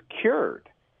he was cured.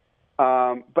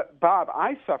 But, Bob,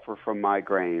 I suffer from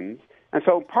migraines, and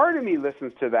so part of me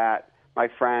listens to that, my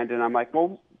friend, and I'm like,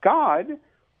 well, God,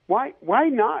 why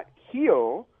not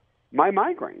heal my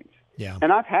migraines? Yeah.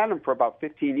 And I've had them for about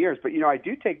 15 years. But, I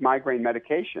do take migraine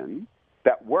medication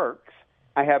that works.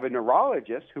 I have a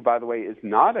neurologist who, by the way, is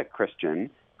not a Christian,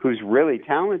 who's really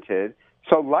talented.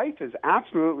 So life is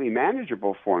absolutely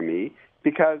manageable for me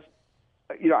because,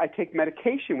 I take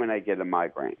medication when I get a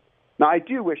migraine. Now, I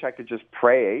do wish I could just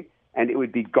pray and it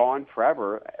would be gone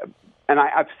forever. And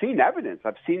I've seen evidence.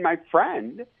 I've seen my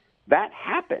friend that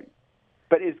happen.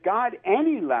 But is God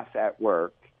any less at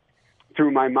work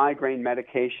through my migraine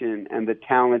medication and the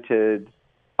talented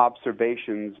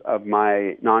observations of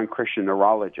my non-Christian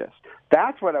neurologist?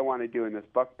 That's what I want to do in this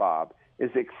book, Bob,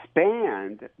 is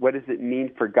expand what does it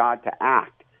mean for God to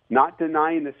act, not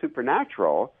denying the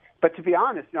supernatural. But to be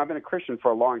honest, I've been a Christian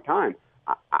for a long time.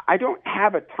 I don't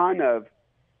have a ton of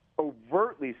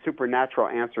overtly supernatural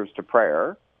answers to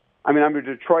prayer. I mean, I'm a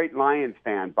Detroit Lions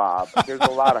fan, Bob. There's a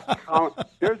lot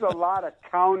of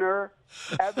counter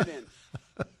evidence.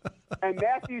 And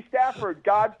Matthew Stafford,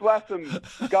 God bless him.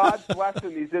 God bless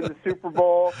him. He's in the Super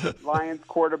Bowl, Lions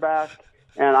quarterback,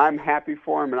 and I'm happy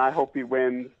for him, and I hope he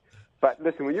wins. But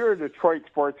listen, when you're a Detroit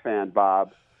sports fan,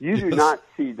 Bob, you do not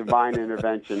see divine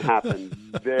intervention happen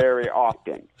very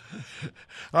often.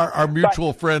 Our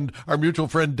mutual friend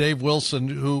Dave Wilson,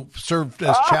 who served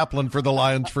as chaplain for the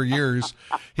Lions for years,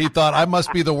 he thought, I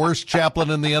must be the worst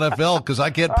chaplain in the NFL because I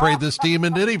can't pray this team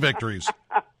into any victories.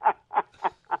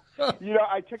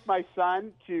 I took my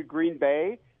son to Green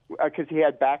Bay because he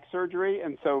had back surgery,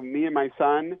 and so me and my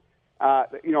son,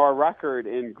 our record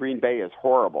in Green Bay is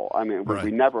horrible. I mean,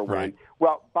 we never win. Right.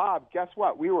 Well, Bob, guess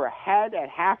what? We were ahead at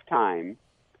halftime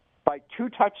by 2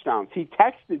 touchdowns. He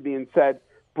texted me and said,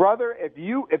 brother,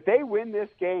 if they win this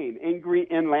game in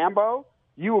Lambeau,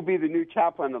 you will be the new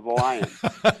chaplain of the Lions.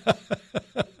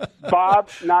 Bob,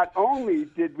 not only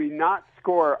did we not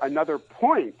score another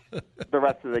point the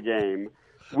rest of the game,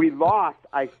 we lost,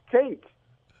 I think,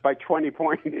 by 20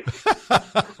 points.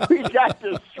 We got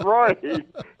destroyed in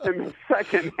the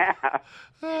second half.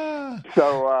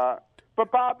 So,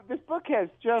 but Bob, this book has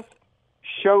just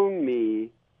shown me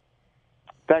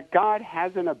that God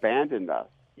hasn't abandoned us.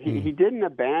 He didn't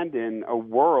abandon a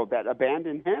world that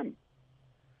abandoned him.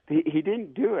 He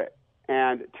didn't do it.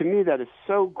 And to me, that is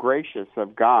so gracious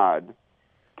of God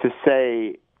to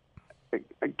say,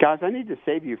 guys, I need to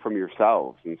save you from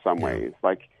yourselves in some ways.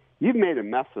 Like, you've made a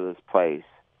mess of this place.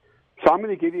 So I'm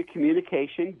going to give you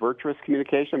communication, virtuous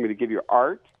communication. I'm going to give you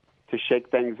art to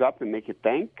shake things up and make you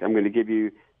think. I'm going to give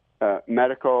you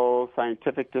medical,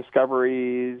 scientific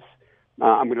discoveries.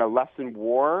 I'm going to lessen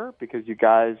war because you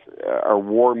guys are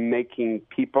war-making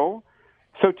people.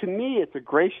 So to me, it's a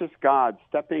gracious God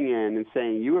stepping in and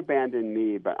saying, you abandoned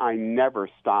me, but I never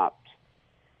stopped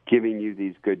giving you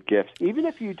these good gifts, even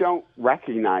if you don't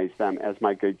recognize them as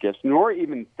my good gifts, nor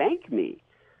even thank me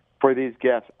for these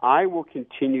gifts. I will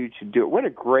continue to do it. What a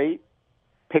great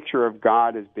picture of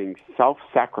God as being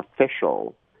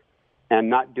self-sacrificial and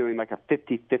not doing like a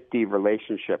 50-50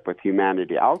 relationship with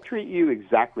humanity. I'll treat you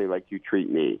exactly like you treat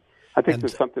me. I think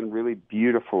there's something really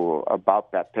beautiful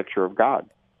about that picture of God.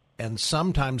 And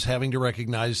sometimes having to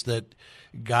recognize that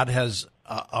God has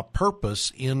a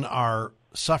purpose in our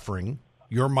suffering,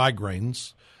 your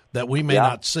migraines, that we may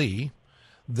not see,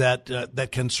 that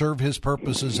can serve his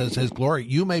purposes as his glory.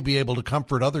 You may be able to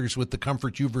comfort others with the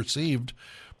comfort you've received,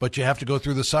 but you have to go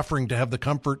through the suffering to have the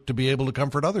comfort to be able to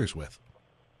comfort others with.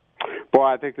 Boy,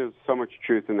 I think there's so much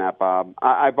truth in that, Bob.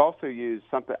 I've also used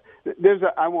something.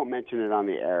 I won't mention it on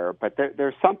the air, but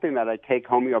there's something that I take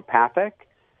homeopathic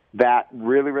that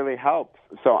really, really helps.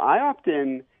 So I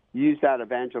often use that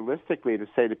evangelistically to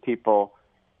say to people,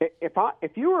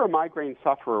 if you were a migraine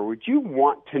sufferer, would you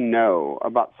want to know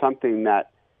about something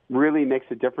that really makes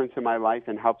a difference in my life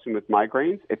and helps me with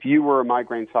migraines? If you were a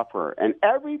migraine sufferer. And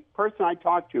every person I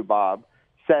talk to, Bob,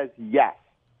 says yes.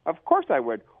 Of course I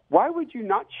would. Why would you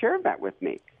not share that with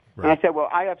me? Right. And I said, well,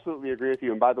 I absolutely agree with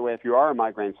you. And by the way, if you are a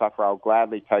migraine sufferer, I'll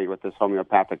gladly tell you what this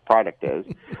homeopathic product is.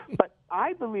 But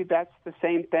I believe that's the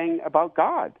same thing about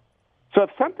God. So if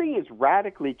something is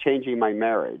radically changing my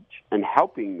marriage and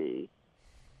helping me,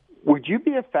 would you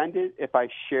be offended if I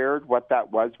shared what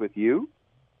that was with you?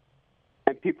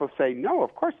 And people say, no,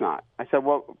 of course not. I said,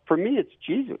 well, for me, it's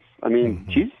Jesus. I mean,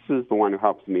 Jesus is the one who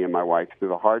helps me and my wife through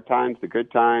the hard times, the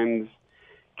good times,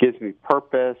 gives me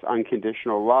purpose,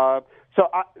 unconditional love. So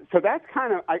that's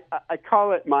kind of, I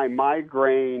call it my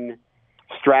migraine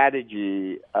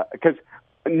strategy, because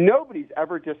nobody's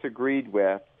ever disagreed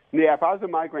with Yeah, if I was a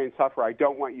migraine sufferer, I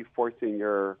don't want you forcing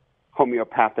your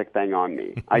homeopathic thing on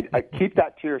me. I keep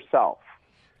that to yourself.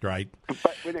 Right.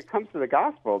 But when it comes to the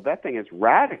gospel, that thing has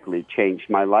radically changed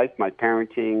my life, my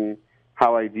parenting,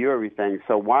 how I view everything.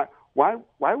 So why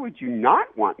would you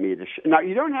not want me to? Now,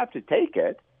 you don't have to take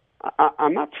it.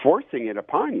 I'm not forcing it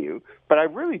upon you, but I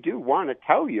really do want to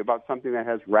tell you about something that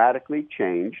has radically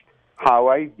changed how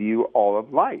I view all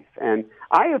of life. And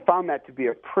I have found that to be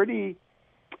a pretty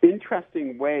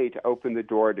interesting way to open the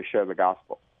door to share the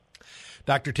gospel.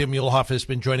 Dr. Tim Muehlhoff has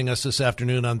been joining us this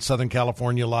afternoon on Southern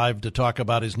California Live to talk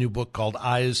about his new book called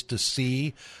Eyes to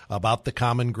See, about the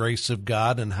common grace of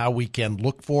God and how we can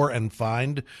look for and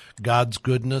find God's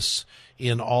goodness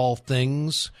in all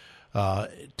things.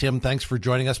 Tim, thanks for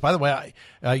joining us. By the way,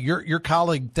 your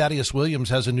colleague Thaddeus Williams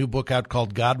has a new book out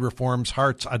called God Reforms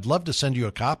Hearts. I'd love to send you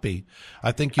a copy.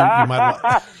 I think you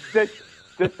might.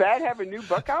 Does Thad have a new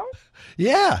book out?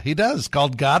 Yeah, he does,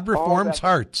 called God Reforms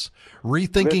Hearts,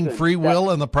 Rethinking Free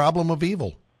Will and the Problem of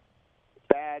Evil.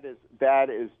 Thad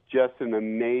is just an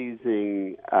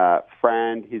amazing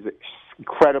friend. He's an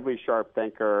incredibly sharp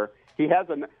thinker. He has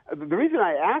the reason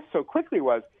I asked so quickly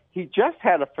was he just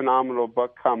had a phenomenal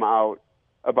book come out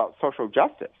about social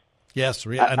justice. Yes,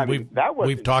 and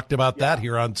we've talked about that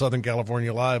here on Southern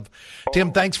California Live.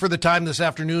 Tim, thanks for the time this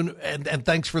afternoon, and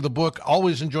thanks for the book.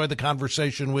 Always enjoy the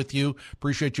conversation with you.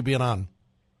 Appreciate you being on.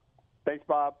 Thanks,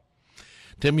 Bob.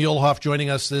 Tim Muehlhoff joining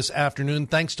us this afternoon.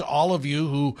 Thanks to all of you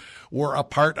who were a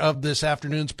part of this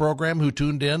afternoon's program, who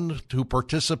tuned in, who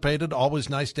participated. Always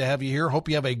nice to have you here. Hope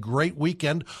you have a great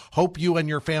weekend. Hope you and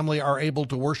your family are able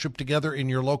to worship together in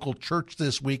your local church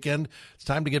this weekend. It's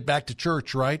time to get back to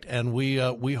church, right? And we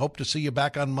hope to see you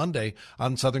back on Monday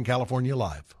on Southern California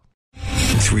Live.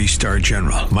 3-star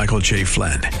General Michael J.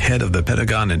 Flynn, head of the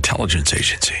Pentagon Intelligence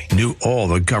Agency, knew all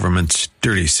the government's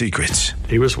dirty secrets.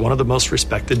 He was one of the most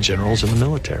respected generals in the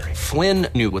military. Flynn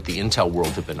knew what the intel world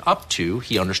had been up to.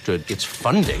 He understood its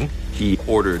funding. He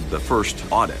ordered the first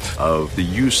audit of the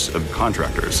use of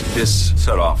contractors. This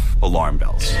set off alarm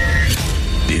bells.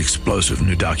 The explosive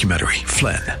new documentary,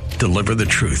 Flynn, Deliver the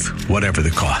Truth, Whatever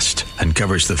the Cost,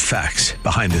 uncovers the facts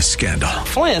behind this scandal.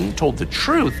 Flynn told the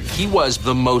truth. He was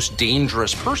the most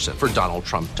dangerous person for Donald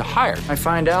Trump to hire. I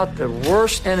find out the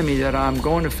worst enemy that I'm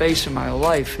going to face in my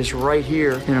life is right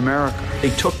here in America. They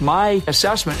took my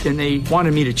assessment and they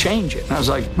wanted me to change it. And I was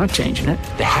like, I'm not changing it.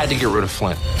 They had to get rid of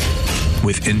Flynn.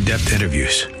 With in-depth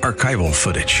interviews, archival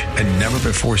footage, and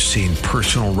never-before-seen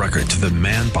personal records of the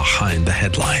man behind the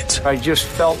headlines. I just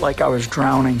felt like I was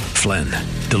drowning. Flynn,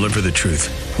 Deliver the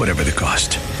Truth, Whatever the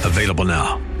Cost. Available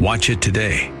now. Watch it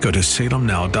today. Go to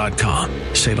salemnow.com.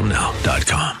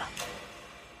 salemnow.com.